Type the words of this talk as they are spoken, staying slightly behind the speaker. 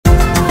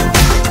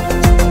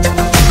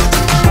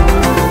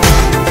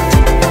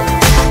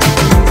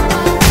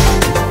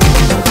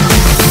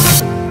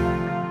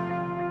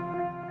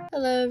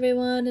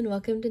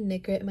welcome to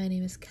Knit Grit. My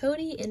name is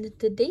Cody, and in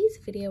today's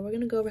video we're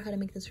going to go over how to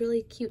make this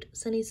really cute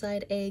sunny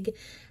side egg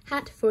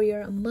hat for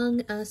your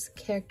Among Us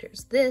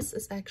characters. This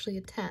is actually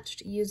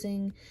attached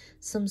using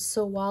some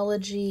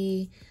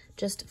Sewology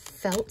just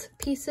felt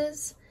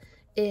pieces.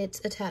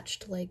 It's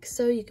attached like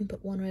so. You can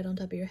put one right on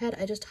top of your head.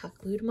 I just hot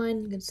glued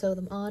mine. You can sew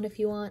them on if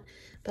you want,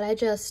 but I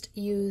just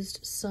used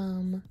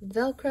some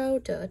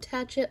Velcro to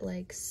attach it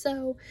like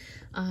so.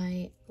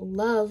 I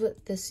love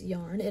this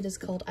yarn. It is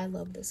called I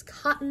Love This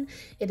Cotton.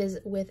 It is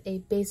with a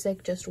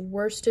basic just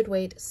worsted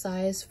weight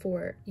size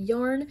 4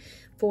 yarn.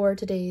 For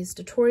today's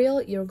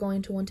tutorial, you're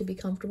going to want to be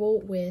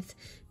comfortable with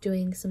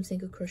doing some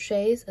single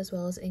crochets as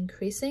well as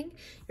increasing.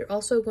 You're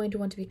also going to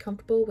want to be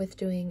comfortable with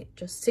doing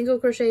just single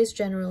crochets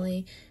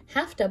generally,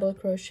 half double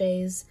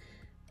crochets,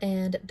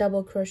 and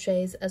double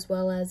crochets, as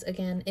well as,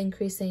 again,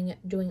 increasing,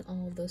 doing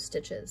all of those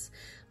stitches.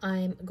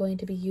 I'm going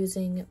to be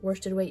using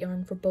worsted weight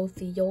yarn for both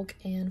the yolk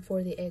and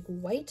for the egg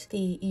white.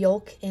 The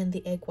yolk and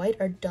the egg white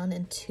are done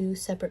in 2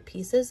 separate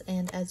pieces,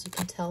 and as you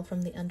can tell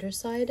from the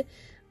underside,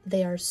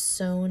 they are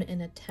sewn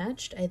and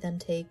attached. I then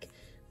take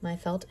my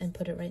felt and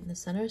put it right in the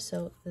center,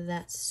 so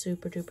that's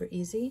super duper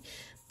easy.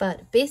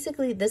 But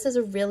basically, this is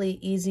a really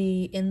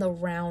easy in the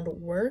round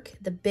work.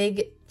 The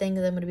big thing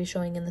that I'm going to be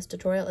showing in this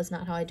tutorial is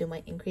not how I do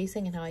my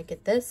increasing and how I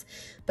get this,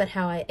 but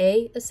how I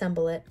A,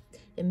 assemble it,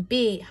 and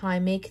B, how I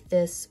make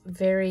this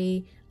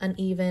very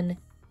uneven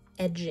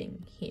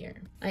edging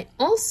here. I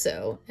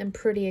also am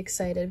pretty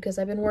excited because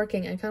I've been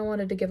working, I kind of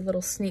wanted to give a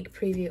little sneak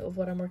preview of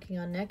what I'm working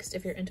on next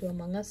if you're into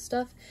Among Us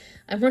stuff.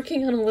 I'm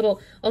working on a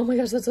little, oh my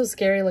gosh, that's so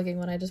scary looking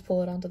when I just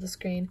pull it onto the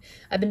screen.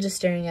 I've been just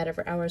staring at it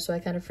for hours, so I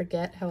kind of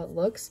forget how it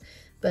looks.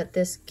 But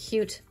this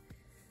cute,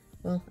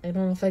 well, I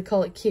don't know if I'd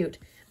call it cute,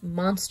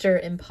 monster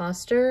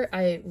imposter.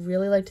 I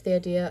really liked the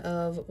idea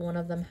of one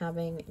of them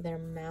having their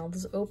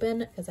mouths open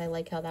because I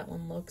like how that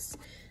one looks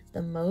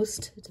the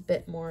most. It's a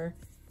bit more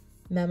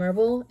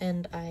memorable,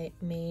 and I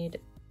made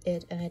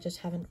it, and I just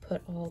haven't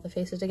put all the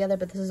faces together,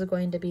 but this is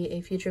going to be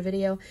a future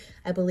video.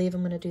 I believe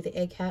I'm going to do the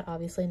egg hat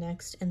obviously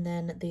next, and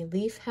then the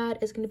leaf hat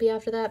is going to be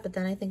after that, but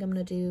then I think I'm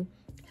going to do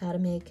how to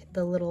make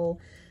the little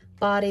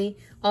body.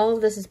 All of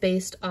this is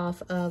based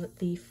off of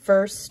the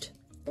first,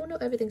 oh no,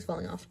 everything's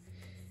falling off,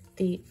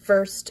 the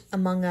first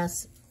Among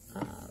Us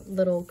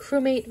little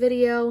crewmate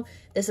video.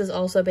 This is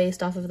also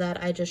based off of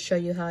that. I just show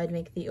you how I'd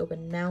make the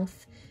open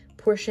mouth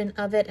portion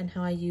of it and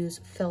how I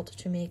use felt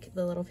to make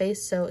the little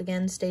face. So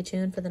again, stay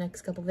tuned for the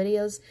next couple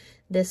videos.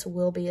 This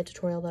will be a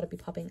tutorial that'll be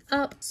popping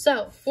up.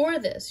 So for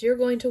this, you're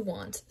going to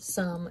want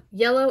some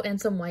yellow and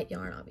some white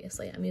yarn,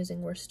 obviously. I'm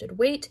using worsted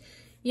weight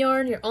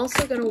yarn. You're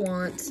also going to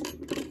want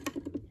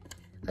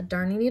a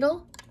darning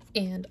needle,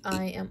 and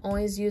I am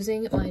always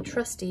using my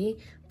trusty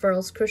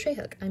Furls crochet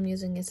hook. I'm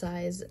using a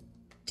size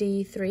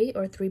D3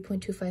 or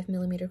 3.25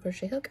 millimeter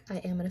crochet hook. I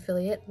am an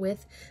affiliate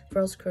with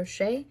Furls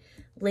Crochet.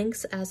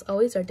 Links, as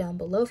always, are down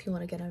below if you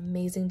want to get an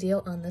amazing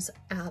deal on this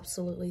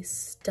absolutely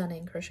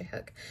stunning crochet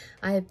hook.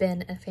 I have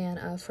been a fan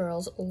of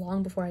Furls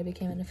long before I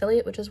became an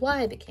affiliate, which is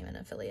why I became an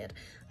affiliate.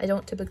 I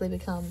don't typically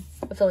become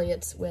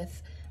affiliates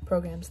with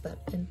programs that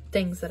and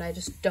things that I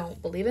just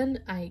don't believe in.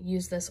 I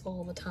use this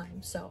all the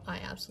time, so I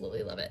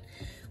absolutely love it.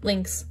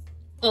 Links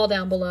all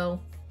down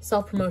below.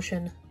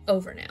 Self-promotion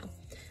over now.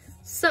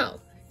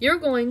 So you're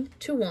going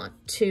to want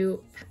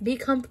to be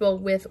comfortable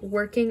with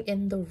working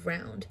in the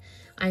round.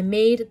 I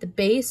made the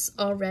base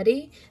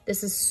already.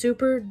 This is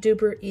super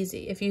duper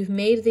easy. If you've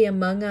made the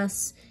Among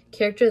Us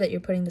character that you're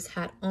putting this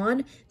hat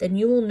on, then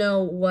you will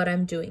know what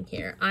I'm doing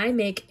here. I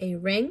make a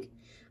ring.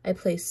 I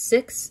place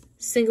 6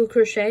 single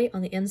crochet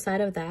on the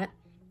inside of that.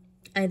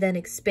 I then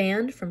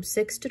expand from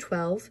 6 to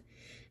 12,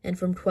 and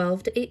from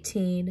 12 to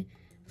 18,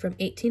 from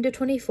 18 to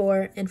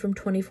 24, and from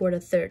 24 to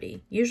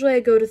 30. Usually I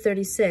go to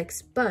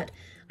 36, but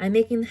I'm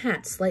making the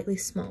hat slightly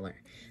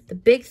smaller. The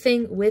big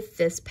thing with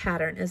this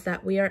pattern is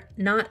that we are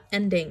not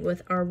ending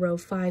with our row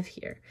 5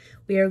 here.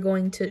 We are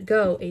going to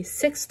go a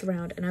 6th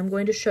round, and I'm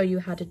going to show you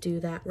how to do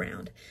that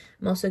round.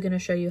 I'm also going to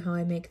show you how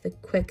I make the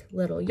quick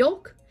little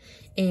yolk,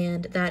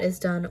 and that is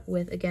done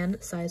with, again,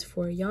 size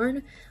 4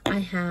 yarn. I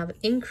have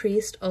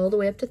increased all the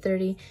way up to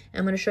 30.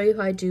 I'm going to show you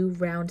how I do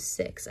round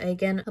 6.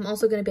 I'm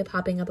also going to be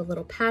popping up a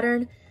little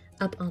pattern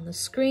up on the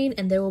screen,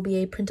 and there will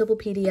be a printable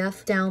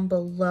PDF down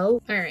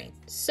below. All right,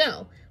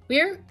 so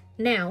we're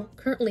now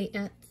currently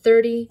at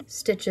 30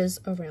 stitches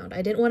around.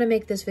 I didn't want to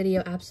make this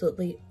video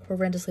absolutely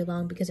horrendously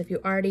long because if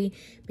you already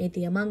made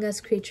the Among Us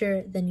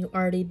creature, then you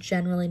already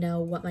generally know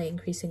what my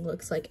increasing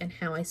looks like and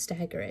how I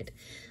stagger it.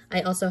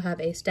 I also have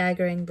a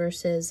staggering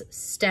versus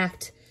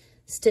stacked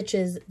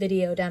stitches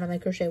video down on my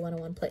Crochet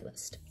 101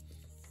 playlist.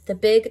 The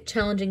big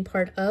challenging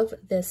part of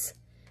this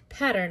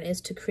pattern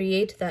is to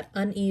create that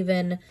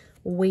uneven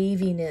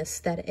waviness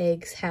that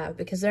eggs have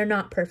because they're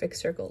not perfect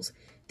circles.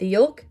 The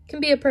yolk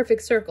can be a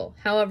perfect circle.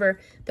 However,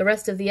 the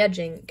rest of the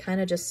edging kind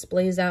of just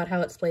splays out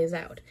how it splays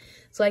out.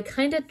 So I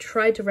kind of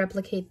tried to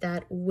replicate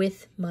that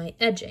with my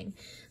edging.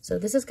 So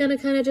this is going to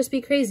kind of just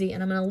be crazy,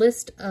 and I'm going to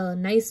list a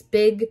nice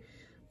big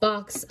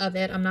box of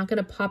it. I'm not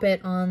going to pop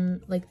it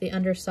on like the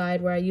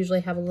underside where I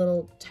usually have a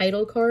little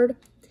title card.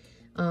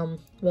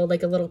 well,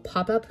 like a little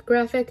pop-up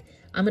graphic,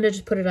 I'm gonna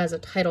just put it as a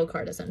title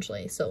card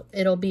essentially. So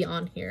it'll be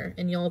on here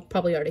and you'll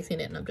probably already seen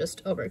it and I'm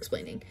just over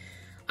explaining.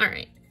 All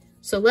right,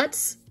 so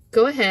let's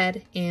go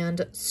ahead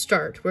and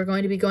start. We're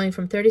going to be going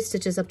from 30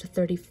 stitches up to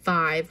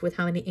 35 with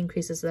how many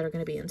increases that are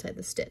going to be inside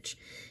the stitch.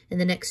 In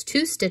the next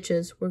 2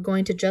 stitches, we're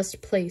going to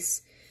just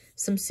place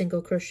some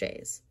single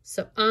crochets.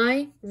 So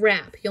I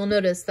wrap. You'll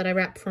notice that I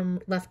wrap from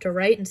left to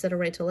right instead of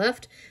right to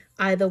left.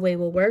 Either way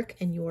will work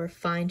and you're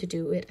fine to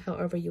do it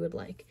however you would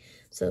like.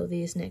 So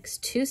these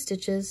next 2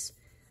 stitches,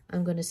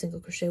 I'm going to single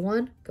crochet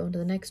 1, go into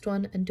the next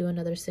one and do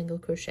another single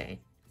crochet.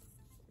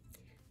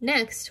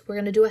 Next, we're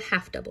going to do a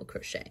half double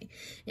crochet.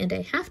 And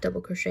a half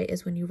double crochet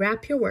is when you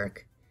wrap your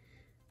work,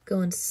 go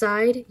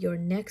inside your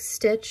next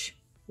stitch,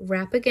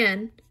 wrap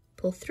again,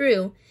 pull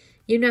through.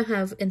 You now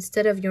have,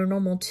 instead of your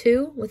normal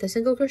 2 with a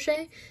single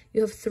crochet, you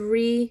have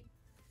 3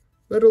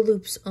 little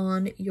loops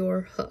on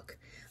your hook.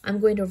 I'm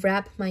going to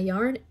wrap my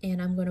yarn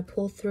and I'm going to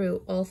pull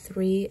through all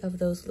 3 of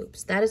those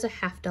loops. That is a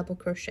half double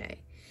crochet.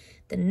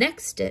 The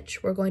next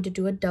stitch, we're going to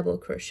do a double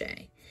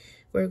crochet.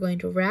 We're going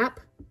to wrap,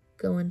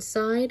 go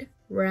inside,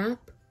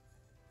 wrap,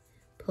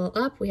 pull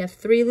up. We have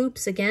 3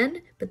 loops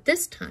again, but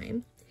this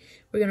time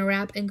we're going to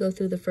wrap and go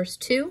through the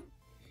first 2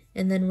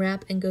 and then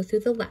wrap and go through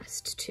the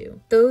last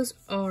 2. Those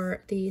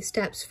are the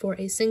steps for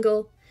a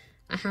single,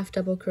 a half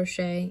double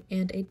crochet,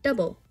 and a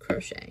double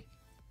crochet.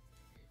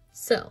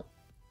 So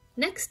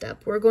next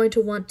up, we're going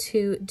to want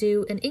to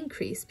do an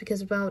increase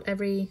because we're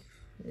going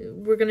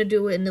to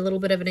do it in a little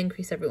bit of an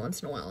increase every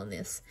once in a while in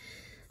this.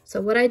 So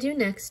what I do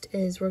next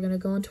is we're going to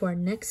go into our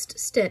next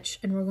stitch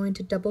and we're going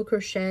to double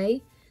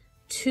crochet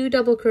 2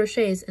 double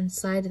crochets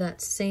inside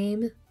that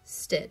same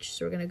stitch.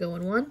 So we're going to go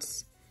in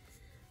once,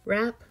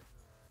 wrap,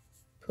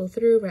 pull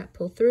through, wrap,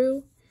 pull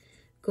through,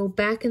 go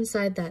back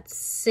inside that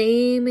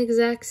same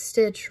exact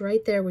stitch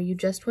right there where you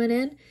just went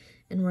in,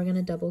 and we're going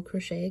to double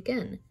crochet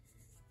again.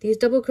 These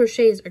double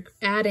crochets are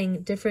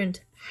adding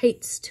different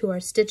heights to our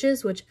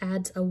stitches, which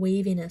adds a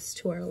waviness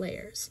to our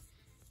layers.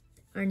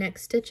 Our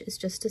next stitch is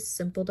just a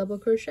simple double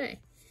crochet.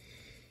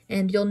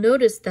 And you'll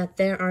notice that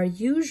there are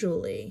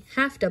usually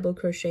half double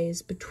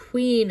crochets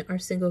between our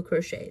single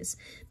crochets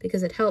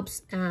because it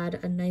helps add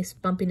a nice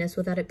bumpiness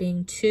without it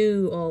being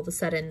too, all of a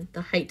sudden,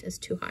 the height is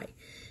too high.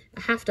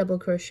 A half double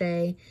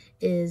crochet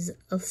is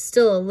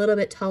still a little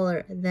bit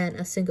taller than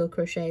a single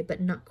crochet, but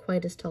not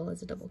quite as tall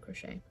as a double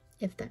crochet,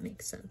 if that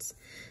makes sense.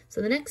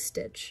 So the next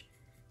stitch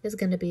is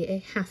going to be a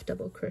half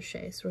double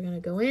crochet. So we're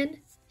going to go in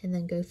and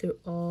then go through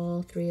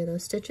all 3 of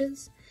those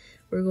stitches.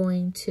 We're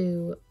going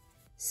to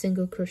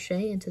single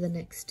crochet into the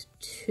next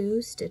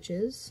 2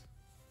 stitches,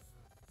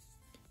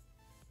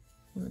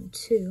 1,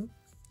 2,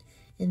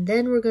 and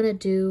then we're going to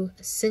do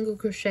a single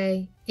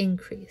crochet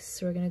increase.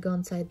 So we're going to go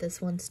inside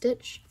this 1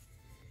 stitch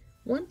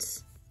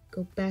once,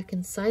 go back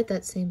inside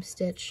that same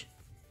stitch,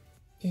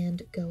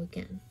 and go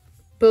again.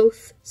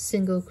 Both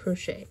single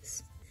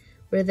crochets.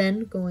 We're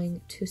then going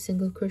to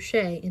single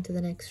crochet into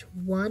the next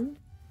 1,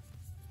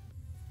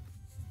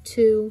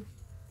 2,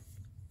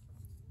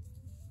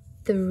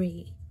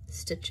 3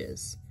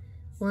 stitches.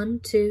 1,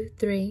 2,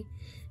 3,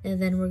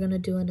 and then we're going to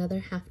do another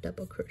half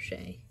double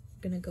crochet.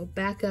 We're going to go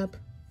back up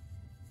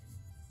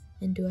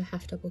and do a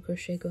half double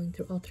crochet going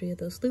through all 3 of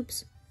those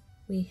loops.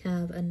 We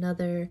have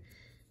another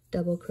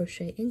double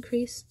crochet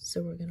increase,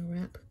 so we're going to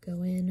wrap,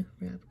 go in,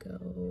 wrap,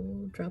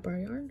 go, drop our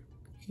yarn,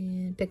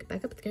 and pick it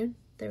back up again.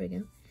 There we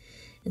go.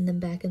 And then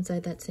back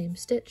inside that same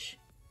stitch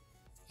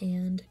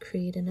and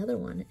create another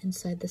one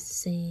inside the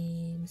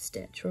same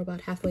stitch. We're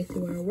about halfway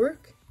through our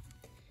work.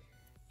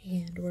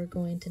 And we're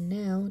going to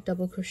now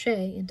double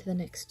crochet into the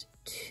next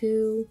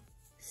 2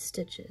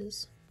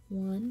 stitches.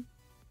 1,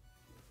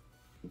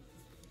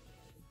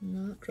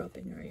 not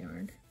dropping our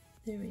yarn.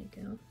 There we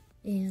go.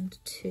 And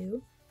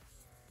 2.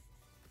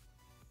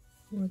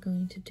 We're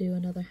going to do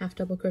another half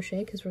double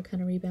crochet because we're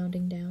kind of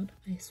rebounding down.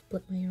 I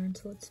split my yarn,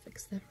 so let's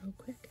fix that real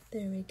quick.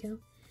 There we go.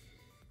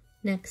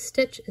 Next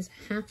stitch is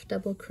half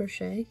double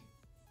crochet.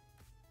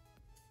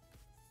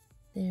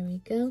 There we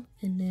go.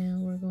 And now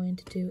we're going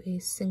to do a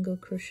single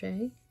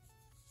crochet.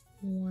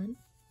 1,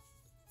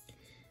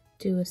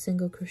 do a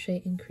single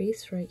crochet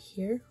increase right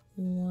here,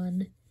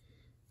 1,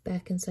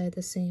 back inside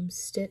the same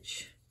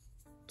stitch,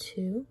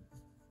 2,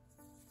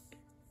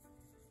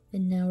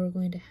 and now we're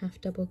going to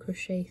half double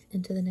crochet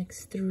into the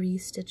next 3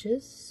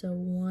 stitches. So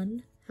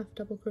 1 half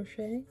double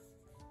crochet,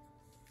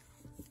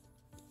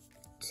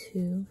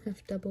 2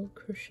 half double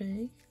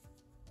crochet,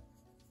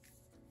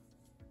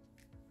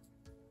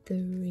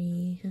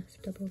 3 half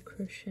double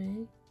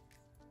crochet,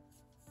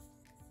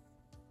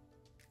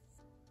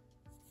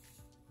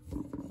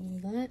 all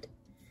that.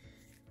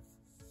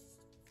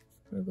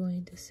 We're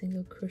going to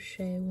single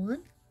crochet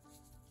 1,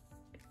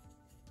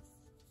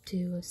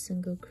 do a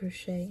single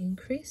crochet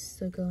increase,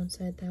 so go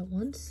inside that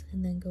once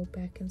and then go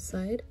back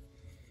inside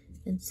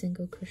and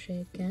single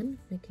crochet again,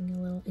 making a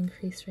little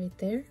increase right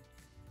there.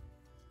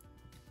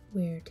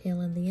 We're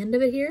tailing the end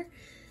of it here,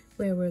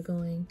 where we're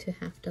going to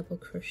half double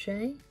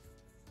crochet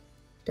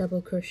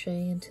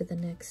into the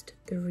next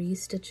 3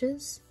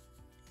 stitches,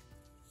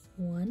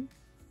 1,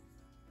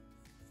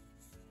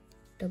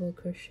 double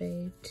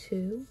crochet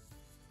 2,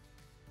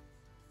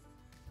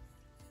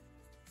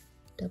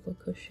 double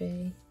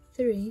crochet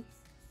 3,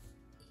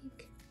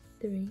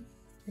 3,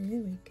 there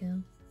we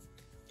go.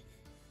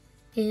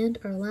 And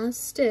our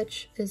last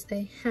stitch is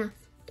a half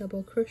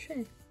double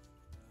crochet,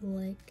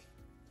 like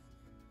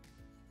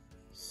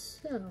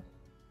so.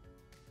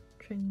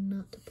 Trying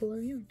not to pull our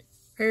yarn.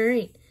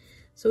 Alright,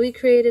 so we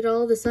created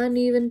all this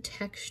uneven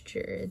texture.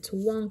 It's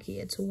wonky,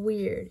 it's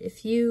weird.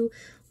 If you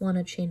want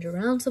to change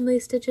around some of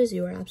these stitches,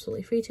 you are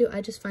absolutely free to.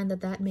 I just find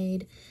that that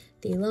made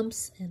the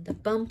lumps and the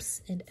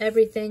bumps and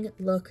everything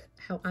look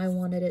how I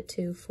wanted it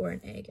to for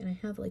an egg. And I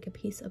have like a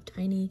piece of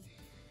tiny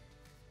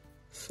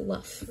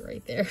fluff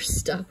right there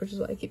stuck, which is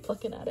why I keep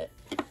plucking at it.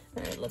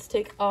 All right, let's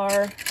take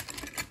our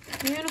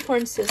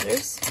unicorn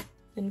scissors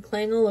and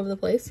clang all over the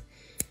place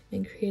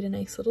and create a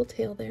nice little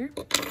tail there.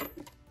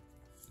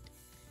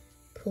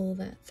 Pull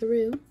that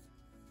through.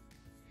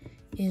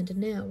 And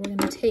now we're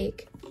gonna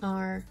take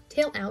our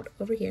tail out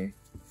over here.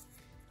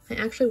 I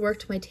actually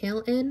worked my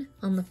tail in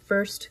on the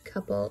first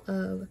couple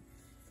of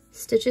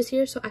stitches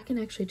here, so I can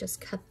actually just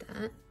cut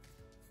that.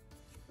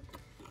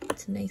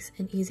 It's nice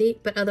and easy,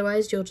 but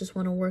otherwise you'll just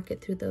want to work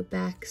it through the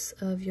backs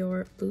of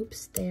your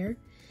loops there.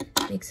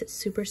 Makes it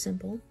super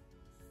simple.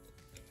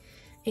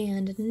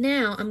 And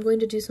now I'm going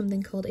to do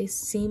something called a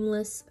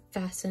seamless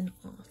fasten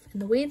off.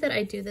 And the way that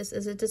I do this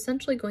is it's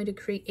essentially going to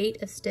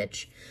create a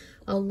stitch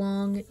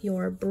along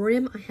your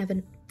brim. I have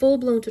a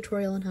full-blown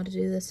tutorial on how to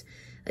do this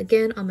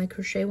again on my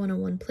Crochet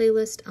 101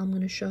 playlist. I'm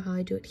going to show how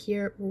I do it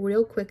here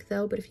real quick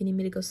though, but if you need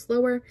me to go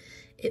slower,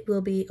 it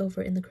will be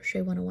over in the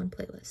Crochet 101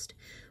 playlist.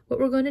 What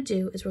we're going to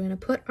do is we're going to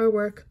put our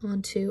work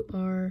onto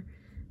our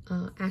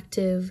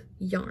active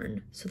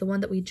yarn. So the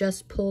one that we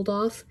just pulled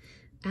off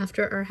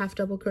after our half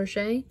double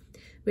crochet,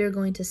 we are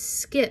going to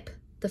skip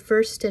the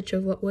first stitch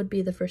of what would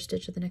be the first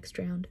stitch of the next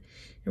round.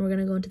 And we're going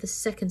to go into the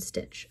second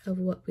stitch of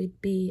what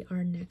would be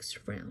our next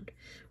round.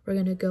 We're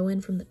going to go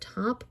in from the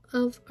top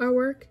of our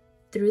work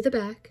through the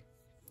back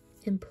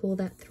and pull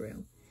that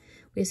through.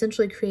 We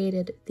essentially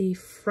created the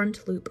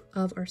front loop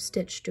of our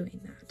stitch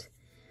doing that.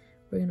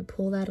 We're going to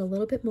pull that a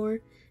little bit more,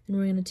 and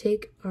we're going to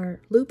take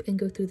our loop and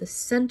go through the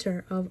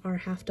center of our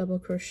half double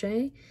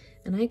crochet,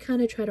 and I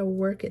kind of try to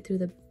work it through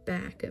the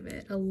back of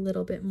it a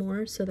little bit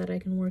more so that I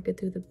can work it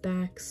through the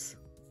backs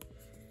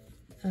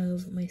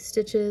of my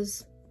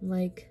stitches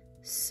like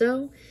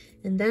so,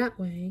 and that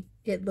way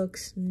it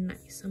looks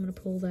nice. I'm going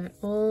to pull that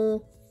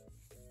all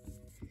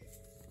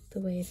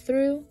the way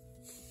through,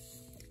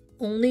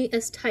 only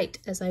as tight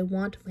as I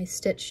want my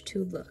stitch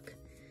to look.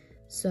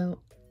 So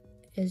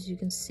as you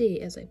can see,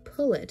 as I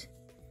pull it,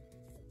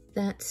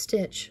 that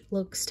stitch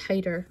looks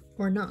tighter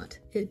or not.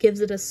 It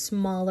gives it a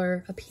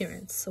smaller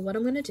appearance. So what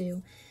I'm going to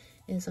do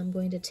is I'm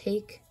going to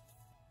take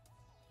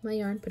my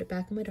yarn, put it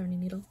back on my darning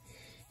needle,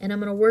 and I'm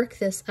going to work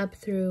this up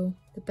through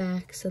the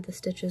back so the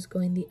stitch is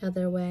going the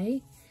other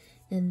way,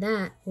 and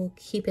that will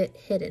keep it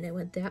hidden. It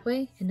went that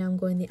way, and now I'm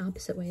going the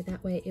opposite way.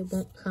 That way it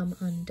won't come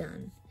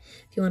undone.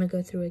 If you want to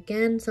go through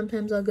again,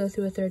 sometimes I'll go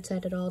through a third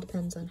side. It all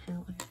depends on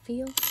how I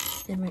feel.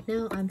 And right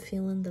now I'm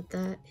feeling that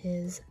that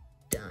is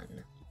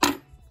done.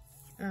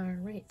 All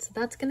right, so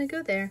that's gonna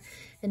go there.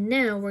 And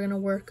now we're gonna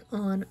work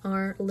on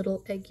our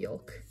little egg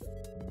yolk.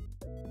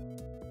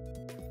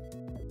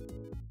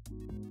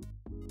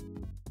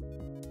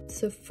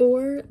 So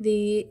for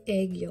the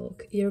egg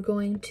yolk, you're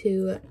going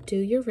to do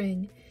your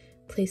ring,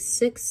 place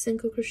 6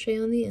 single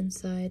crochet on the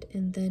inside,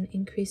 and then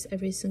increase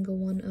every single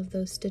one of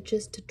those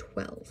stitches to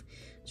 12.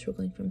 So we're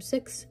going from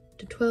 6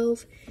 to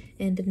 12,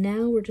 and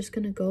now we're just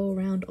going to go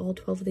around all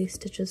 12 of these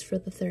stitches for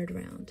the third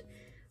round.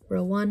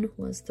 Row 1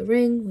 was the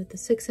ring with the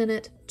 6 in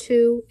it,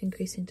 2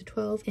 increasing to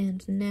 12,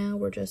 and now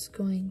we're just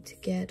going to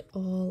get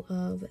all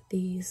of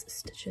these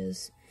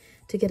stitches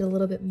to get a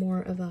little bit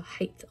more of a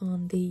height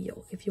on the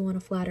yolk. If you want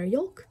a flatter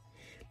yolk,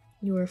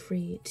 you are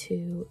free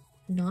to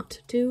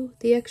not do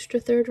the extra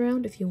third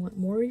round. If you want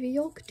more of your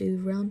yolk, do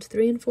rounds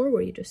 3 and 4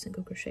 where you just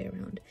single crochet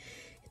around.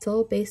 It's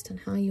all based on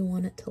how you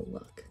want it to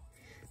look.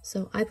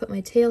 So I put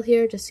my tail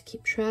here just to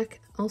keep track.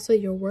 Also,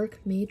 your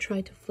work may try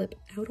to flip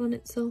out on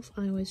itself.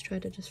 I always try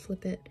to just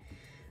flip it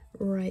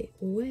right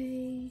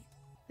way,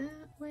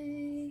 that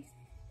way,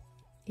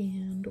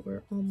 and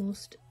we're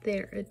almost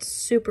there. It's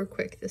super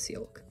quick, this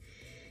yolk,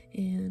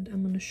 and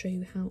I'm going to show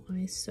you how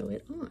I sew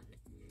it on.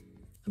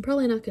 I'm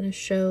probably not going to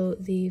show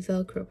the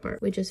Velcro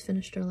part. We just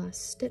finished our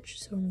last stitch,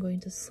 so I'm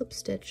going to slip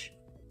stitch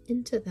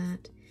into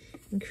that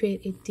and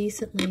create a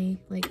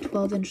decently like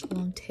 12-inch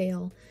long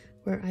tail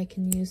where I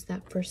can use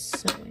that for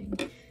sewing.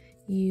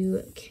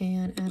 You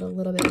can add a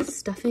little bit of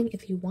stuffing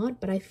if you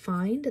want, but I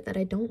find that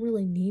I don't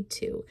really need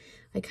to.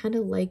 I kind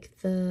of like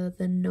the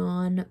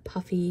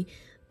non-puffy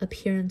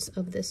appearance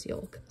of this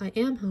yolk. I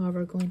am,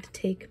 however, going to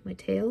take my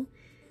tail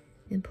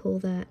and pull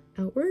that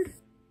outward,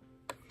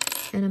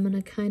 and I'm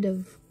going to kind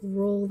of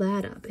roll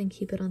that up and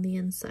keep it on the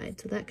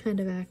inside. So that kind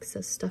of acts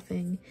as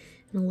stuffing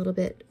and a little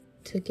bit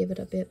to give it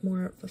a bit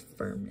more of a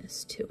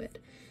firmness to it.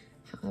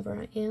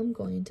 However, I am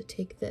going to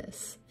take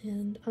this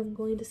and I'm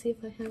going to see if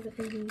I have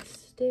any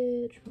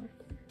stitch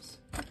markers.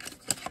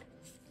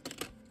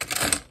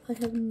 I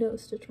have no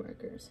stitch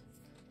markers.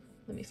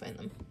 Let me find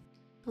them.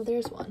 Oh,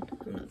 there's one.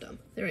 I'm not dumb.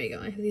 There you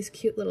go. I have these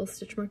cute little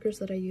stitch markers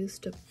that I use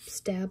to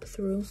stab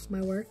through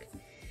my work.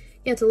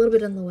 Yeah, it's a little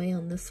bit in the way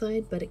on this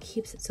side, but it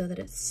keeps it so that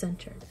it's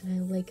centered, and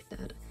I like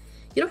that.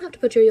 You don't have to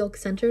put your yoke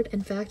centered.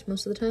 In fact,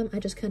 most of the time, I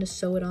just kind of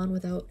sew it on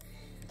without,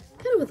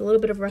 kind of with a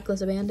little bit of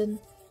reckless abandon.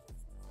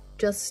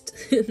 Just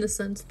in the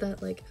sense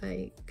that, like,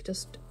 I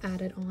just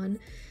add it on.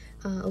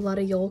 A lot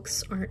of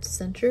yolks aren't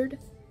centered,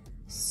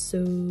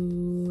 so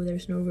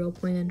there's no real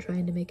point in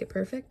trying to make it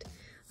perfect.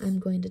 I'm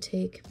going to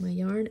take my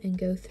yarn and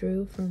go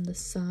through from the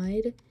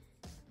side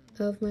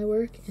of my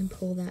work and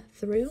pull that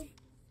through.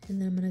 And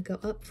then I'm going to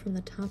go up from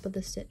the top of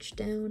the stitch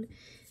down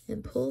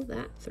and pull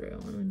that through.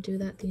 I'm going to do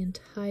that the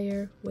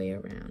entire way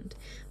around.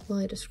 While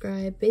I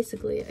describe,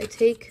 basically, I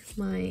take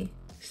my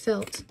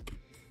felt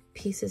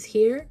pieces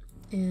here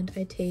and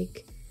I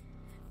take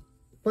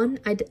one.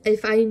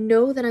 If I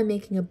know that I'm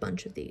making a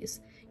bunch of these,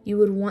 you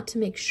would want to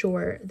make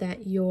sure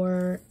that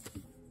your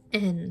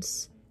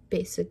ends,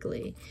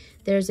 basically,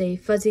 there's a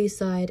fuzzy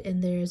side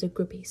and there's a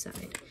grippy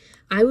side.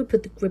 I would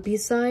put the grippy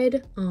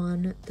side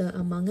on the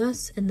Among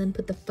Us and then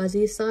put the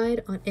fuzzy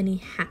side on any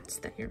hats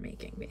that you're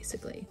making,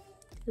 basically.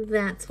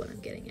 That's what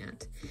I'm getting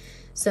at.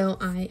 So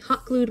I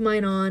hot glued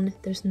mine on.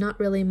 There's not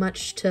really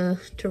much to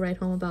write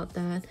home about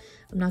that.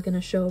 I'm not going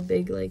to show a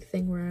big like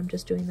thing where I'm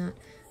just doing that.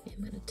 I'm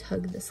going to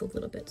tug this a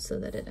little bit so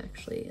that it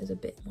actually is a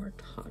bit more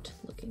taut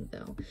looking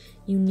though.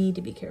 You need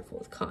to be careful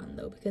with cotton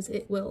though, because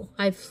it will.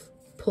 I've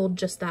pulled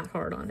just that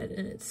hard on it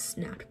and it's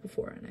snapped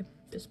before and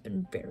I've just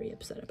been very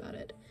upset about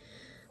it.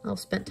 I'll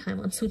spend time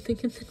on something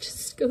and then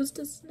just goes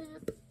to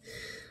snap.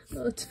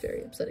 Oh, it's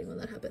very upsetting when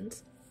that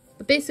happens.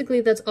 But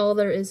basically, that's all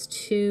there is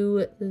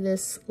to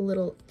this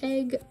little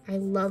egg. I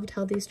loved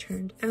how these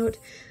turned out.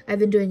 I've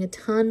been doing a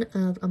ton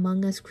of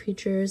Among Us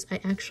creatures. I'm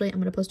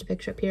going to post a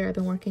picture up here. I've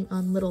been working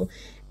on little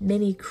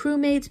mini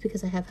crewmates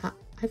because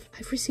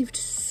I've received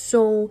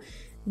so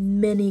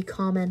many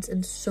comments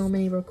and so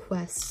many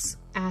requests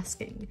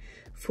asking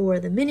for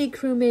the mini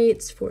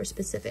crewmates for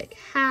specific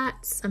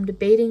hats. I'm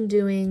debating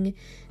doing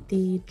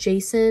the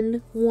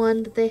Jason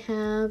one that they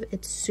have.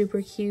 It's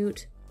super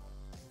cute.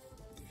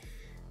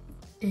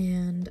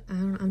 And I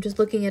don't know, I'm just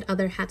looking at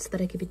other hats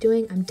that I could be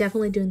doing. I'm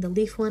definitely doing the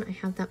leaf one. I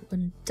have that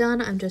one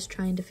done. I'm just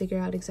trying to figure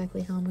out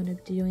exactly how I'm going to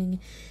be doing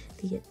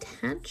the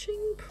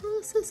attaching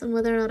process and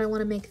whether or not I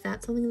want to make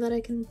that something that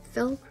I can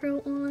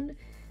Velcro on.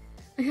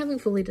 I haven't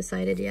fully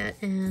decided yet,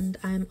 and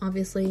I'm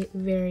obviously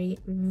very,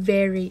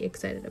 very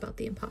excited about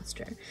the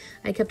imposter.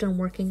 I kept on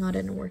working on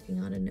it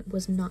and it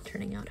was not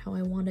turning out how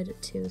I wanted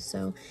it to,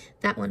 so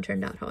that one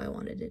turned out how I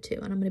wanted it to,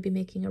 and I'm going to be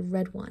making a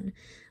red one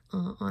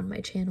on my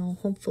channel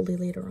hopefully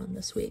later on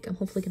this week. I'm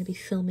hopefully going to be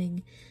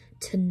filming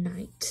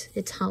tonight.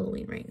 It's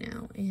Halloween right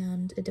now,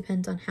 and it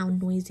depends on how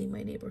noisy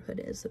my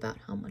neighborhood is about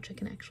how much I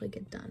can actually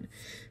get done.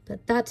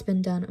 But that's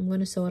been done. I'm going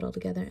to sew it all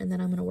together, and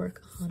then I'm going to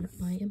work on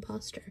my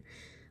imposter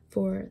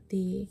for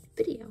the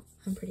video.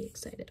 I'm pretty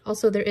excited.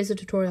 Also, there is a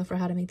tutorial for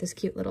how to make this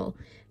cute little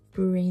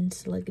brain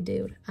slug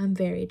dude. I'm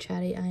very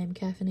chatty, I am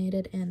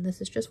caffeinated, and this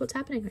is just what's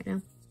happening right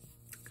now.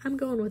 I'm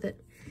going with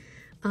it.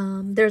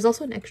 There's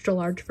also an extra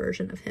large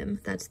version of him.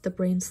 That's the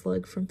brain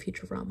slug from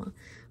Futurama.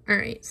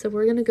 Alright, so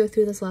we're gonna go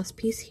through this last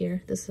piece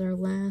here. This is our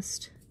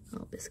last,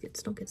 oh,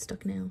 biscuits, don't get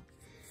stuck now.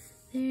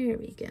 There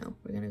we go.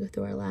 We're gonna go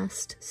through our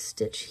last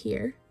stitch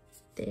here.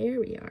 There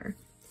we are.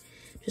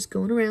 Just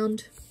going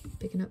around,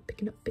 picking up,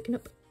 picking up, picking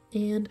up.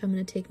 And I'm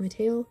going to take my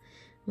tail,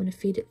 I'm going to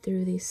feed it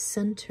through the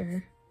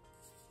center,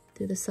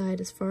 through the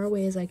side as far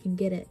away as I can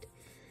get it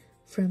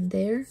from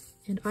there.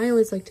 And I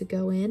always like to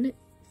go in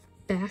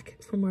back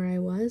from where I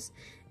was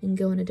and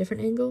go in a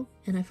different angle,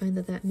 and I find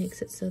that that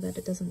makes it so that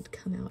it doesn't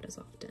come out as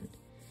often.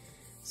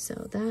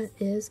 So that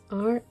is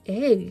our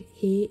egg.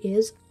 He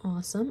is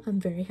awesome. I'm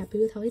very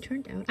happy with how he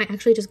turned out. I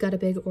actually just got a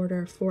big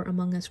order for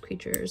Among Us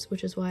creatures,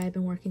 which is why I've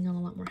been working on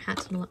a lot more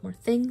hats and a lot more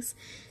things,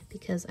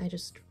 because I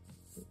just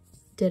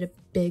did a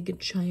big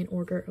giant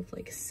order of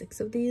like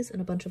 6 of these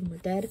and a bunch of them were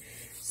dead,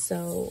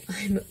 so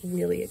I'm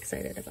really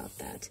excited about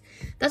that.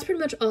 That's pretty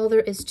much all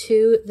there is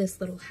to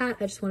this little hat.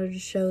 I just wanted to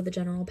show the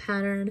general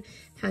pattern,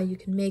 how you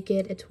can make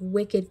it. It's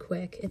wicked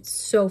quick, it's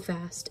so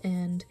fast,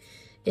 and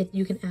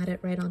you can add it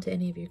right onto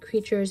any of your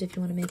creatures if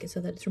you want to make it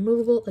so that it's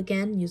removable.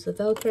 Again, use the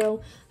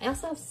Velcro. I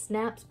also have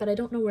snaps, but I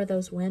don't know where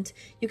those went.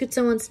 You could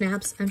sew on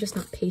snaps. I'm just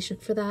not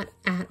patient for that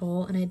at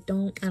all, and I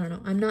don't know,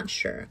 I'm not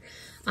sure.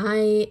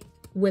 I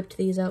whipped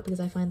these out because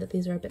I find that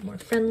these are a bit more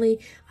friendly.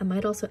 I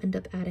might also end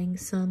up adding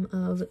some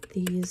of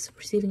these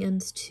receiving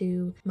ends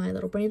to my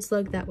little brain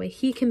slug. That way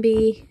he can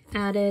be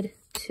added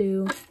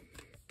to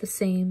the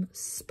same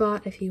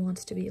spot if he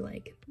wants to be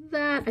like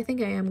that. I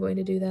think I am going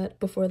to do that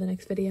before the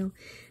next video,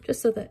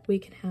 just so that we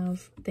can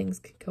have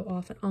things go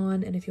off and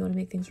on, and if you want to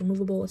make things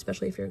removable,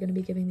 especially if you're going to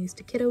be giving these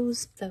to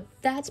kiddos. So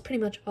that's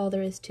pretty much all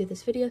there is to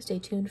this video. Stay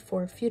tuned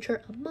for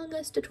future Among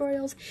Us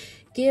tutorials.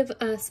 Give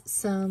us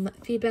some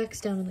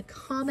feedbacks down in the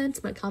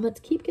comments. My comments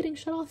keep getting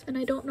shut off and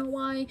I don't know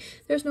why.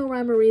 There's no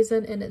rhyme or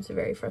reason and it's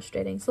very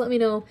frustrating. So let me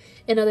know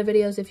in other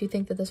videos if you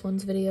think that this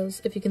one's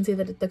videos, if you can see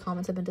that the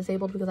comments have been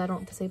disabled, because I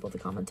don't disable the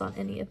comments on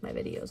any of my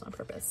videos on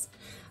purpose.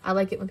 I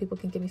like it when people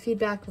can give me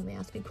feedback, when they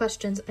ask me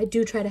questions. I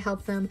do try to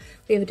help them.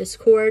 We have a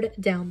Discord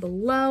down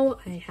below.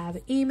 I have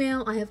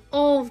email. I have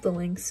all of the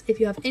links. If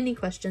you have any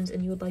questions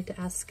and you would like to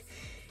ask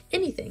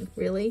anything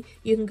really,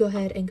 you can go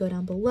ahead and go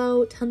down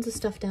below. Tons of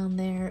stuff down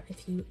there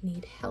if you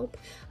need help.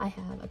 I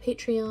have a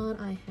Patreon,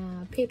 I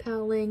have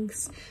PayPal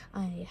links.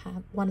 I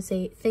want to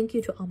say thank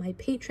you to all my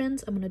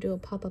patrons. I'm going to do a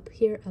pop-up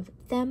here of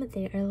them.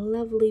 They are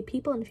lovely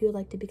people, and if you would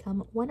like to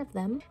become one of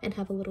them and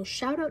have a little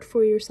shout out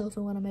for yourself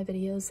in one of my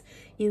videos,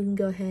 you can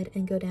go ahead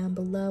and go down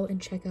below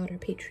and check out our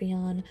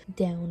Patreon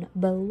down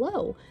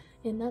below.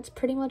 And that's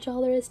pretty much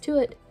all there is to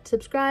it.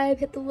 Subscribe,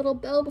 hit the little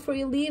bell before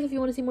you leave if you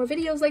want to see more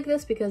videos like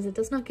this, because it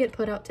does not get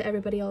put out to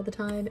everybody all the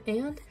time.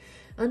 And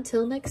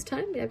until next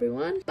time,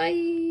 everyone,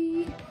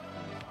 bye!